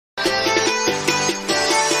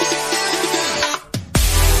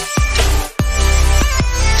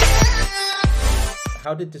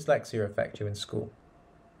How did dyslexia affect you in school?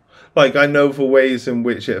 Like I know the ways in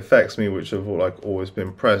which it affects me, which have like always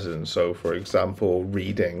been present. So, for example,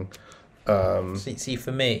 reading. See,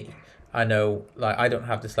 for me, I know, like, I don't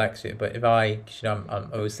have dyslexia, but if I, 'cause, I'm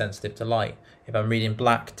always sensitive to light. If I'm reading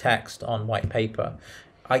black text on white paper,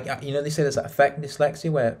 they say there's that effect in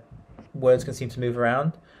dyslexia where words can seem to move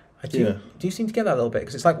around. I Yeah. do you seem to get that a little bit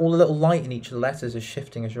because it's like all the little light in each of the letters is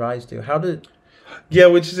shifting as your eyes do. How did Yeah,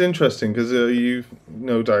 which is interesting because you've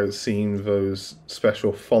no doubt seen those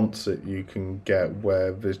special fonts that you can get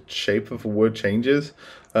where the shape of a word changes,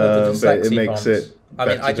 the but it dyslexia makes fonts? it I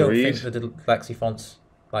mean, I better to don't read. think the dyslexia fonts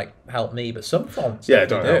like help me, but some fonts Yeah,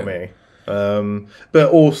 definitely don't help do. me. But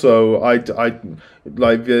also, I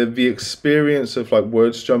like the experience of like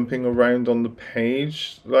words jumping around on the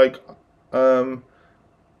page. Um,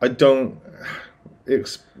 I don't, I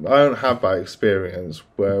don't have that experience.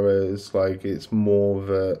 Whereas, like, it's more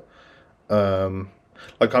that, um,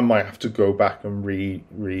 like, I might have to go back and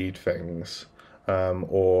reread things,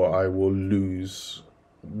 or I will lose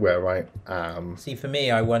where I am. See, for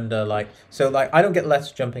me, I wonder, like, I don't get the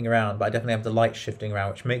letters jumping around, but I definitely have the light shifting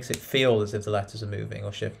around, which makes it feel as if the letters are moving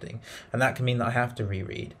or shifting. And that can mean that I have to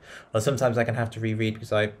reread. Or sometimes I can have to reread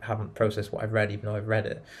because I haven't processed what I've read, even though I've read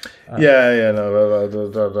it. Uh, Yeah,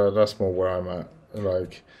 no, that's more where I'm at.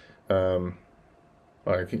 Um,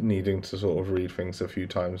 like needing to sort of read things a few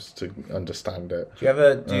times to understand it. do you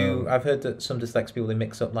ever do? Um, I've heard that some dyslexic people, they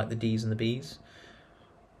mix up like the D's and the B's.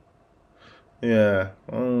 yeah,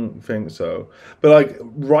 I don't think so. But like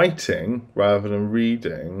writing rather than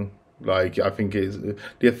reading, like I think is the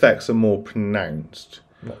effects are more pronounced.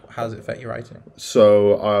 How does it affect your writing?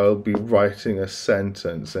 So I'll be writing a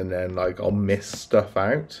sentence and then like I'll miss stuff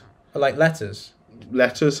out. Like letters.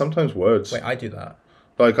 Letters, sometimes words. Wait, I do that.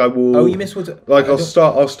 Like I Oh, you will, miss words. like I don't.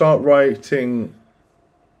 I'll start writing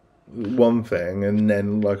one thing and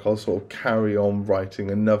then like I'll sort of carry on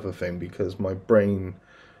writing another thing because my brain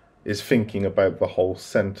is thinking about the whole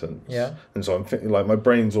sentence, Yeah. and so I'm thinking like my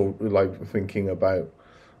brain's all like thinking about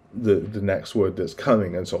the next word that's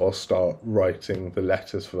coming, and so I'll start writing the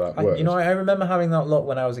letters for that word. I remember having that a lot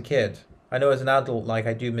when I was a kid. I know as an adult, like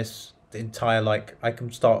I do miss the entire, like I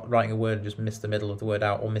can start writing a word and just miss the middle of the word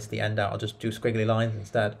out or miss the end out. I'll just do squiggly lines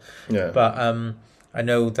instead. Yeah. But I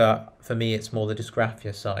know that for me, it's more the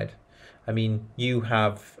dysgraphia side. I mean, you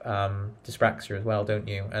have dyspraxia as well, don't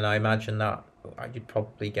you? And I imagine that you'd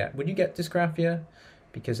probably get. Would you get dysgraphia?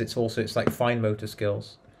 Because it's like fine motor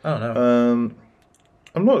skills. I don't know. Um,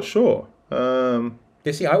 I'm not sure. You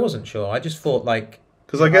see, I wasn't sure. I just thought like,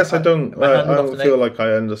 Because I guess am I I handled off the don't feel neck? like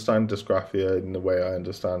I understand dysgraphia in the way I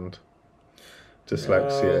understand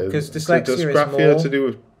dyslexia. Because Is it dyslexia is dysgraphia to more. do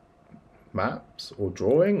with maps or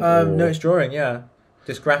drawing No, or? it's drawing. Yeah,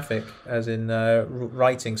 dysgraphic, as in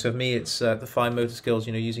writing. So for me, it's the fine motor skills.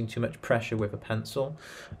 Using too much pressure with a pencil,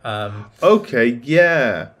 um, Okay,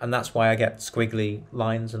 yeah. and that's why I get squiggly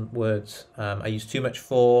lines and words. I use too much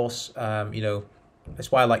force.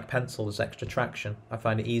 That's why I like pencil. There's extra traction. I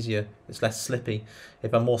find it easier. It's less slippy.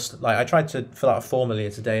 If I'm more like I tried to fill out a form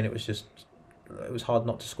earlier today, and it was hard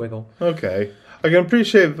not to squiggle. Okay, I can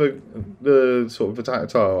appreciate the sort of the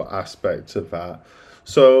tactile aspect of that.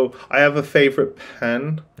 So I have a favorite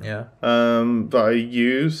pen Yeah, that I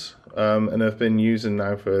use and I've been using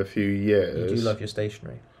now for a few you do years. love your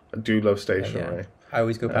stationery. I do love Yeah. stationery. I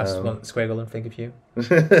always go past Um, one squiggle and think of you.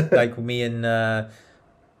 Like me and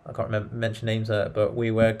I can't remember mention names, but we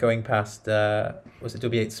were going past was it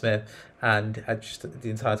W.H. Smith, and I just the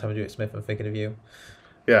entire time W.H. Smith, I'm thinking of you.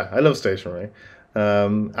 yeah, I love stationery.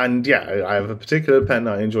 And yeah, I have a particular pen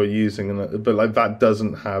that I enjoy using, but like that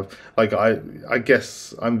doesn't have like I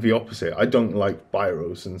guess I'm the opposite. I don't like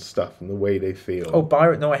biros and stuff and the way they Oh, feel.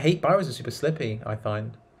 Biro! No, I hate Biros. Are super slippy. I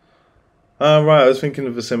find. Right, I was thinking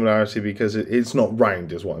of a similarity because it's not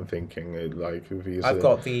round, is what I'm thinking. Like these I've are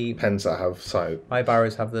got the pens that have side. my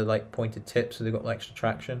Biros have the like pointed tips, so they've got extra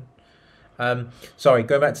traction. Sorry,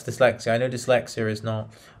 going back to dyslexia. I know dyslexia is not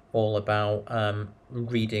all about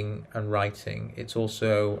reading and writing. It's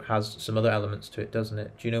also has some other elements to it, doesn't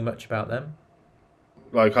it? Do you know much about them?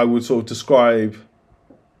 Like I would sort of describe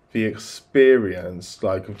the experience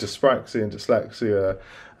like of dyspraxia and dyslexia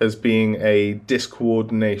as being a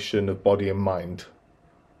discoordination of body and mind.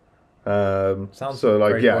 Sounds So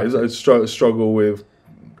like very yeah, I poetic. struggle with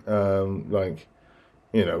like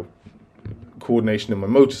you know coordination in my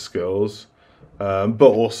motor skills, but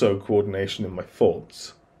also coordination in my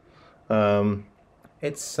thoughts. Um,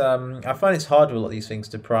 It's I find it's hard with a lot of these things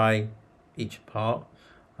to pry each apart.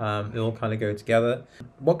 They all kind of go together.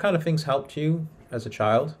 What kind of things helped you as a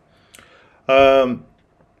child? um,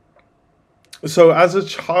 So as a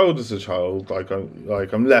child,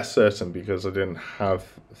 I'm less certain because I didn't have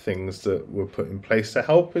things that were put in place to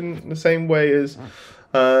help in the same way as.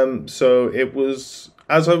 So it was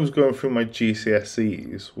as I was going through my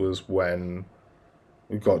GCSEs was when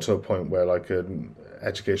we got to a point where like an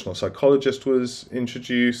educational psychologist was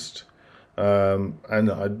introduced, and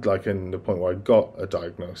I'd like in the point where I got a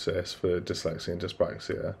diagnosis for dyslexia and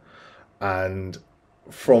dyspraxia, and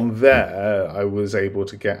from there I was able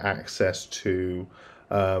to get access to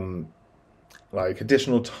like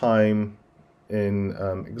additional time in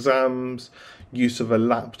exams, use of a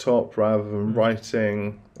laptop rather than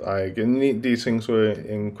writing. Like, and these things were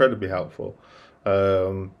incredibly helpful.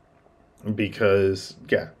 Because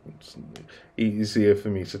yeah, it's easier for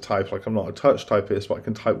me to type. Like I'm not a touch typist, but I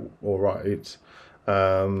can type all right.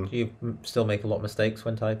 Do you still make a lot of mistakes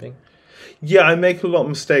when typing? Yeah, I make a lot of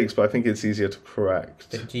mistakes, but I think it's easier to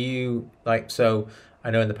correct. Do you like, so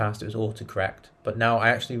I know in the past it was autocorrect, but now I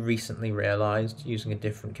actually recently realized using a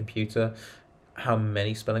different computer how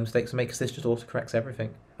many spelling mistakes I make because this just autocorrects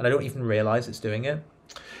everything, and I don't even realize it's doing it.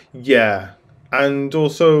 Yeah, and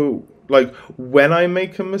also like when I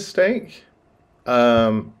make a mistake,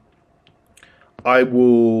 I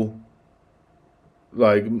will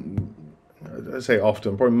like I say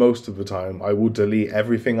often, probably most of the time, I will delete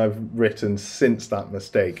everything I've written since that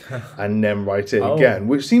mistake and then write it Oh. again,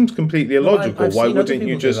 which seems completely No, illogical. I've Why seen other wouldn't you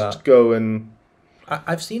people do just that. go and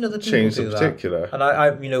I've seen other people change do the that, particular? and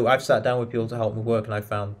I've sat down with people to help me work, and I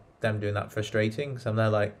found them doing that frustrating. So I'm there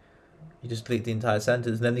like, you just delete the entire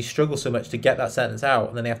sentence, and then they struggle so much to get that sentence out,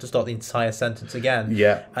 and then they have to start the entire sentence again.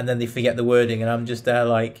 Yeah. And then they forget the wording, and I'm just there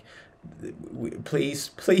like, please,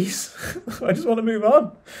 I just want to move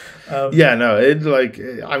on. Yeah, no,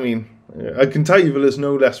 I mean, I can tell you that it's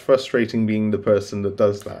no less frustrating being the person that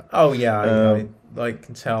does that. Oh yeah, I like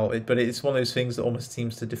can tell it, but it's one of those things that almost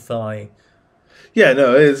seems to defy. Yeah,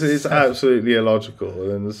 no, it's absolutely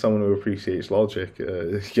illogical, and as someone who appreciates logic,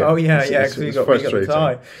 yeah, Oh yeah, it's because we got the frustrating.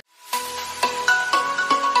 tie.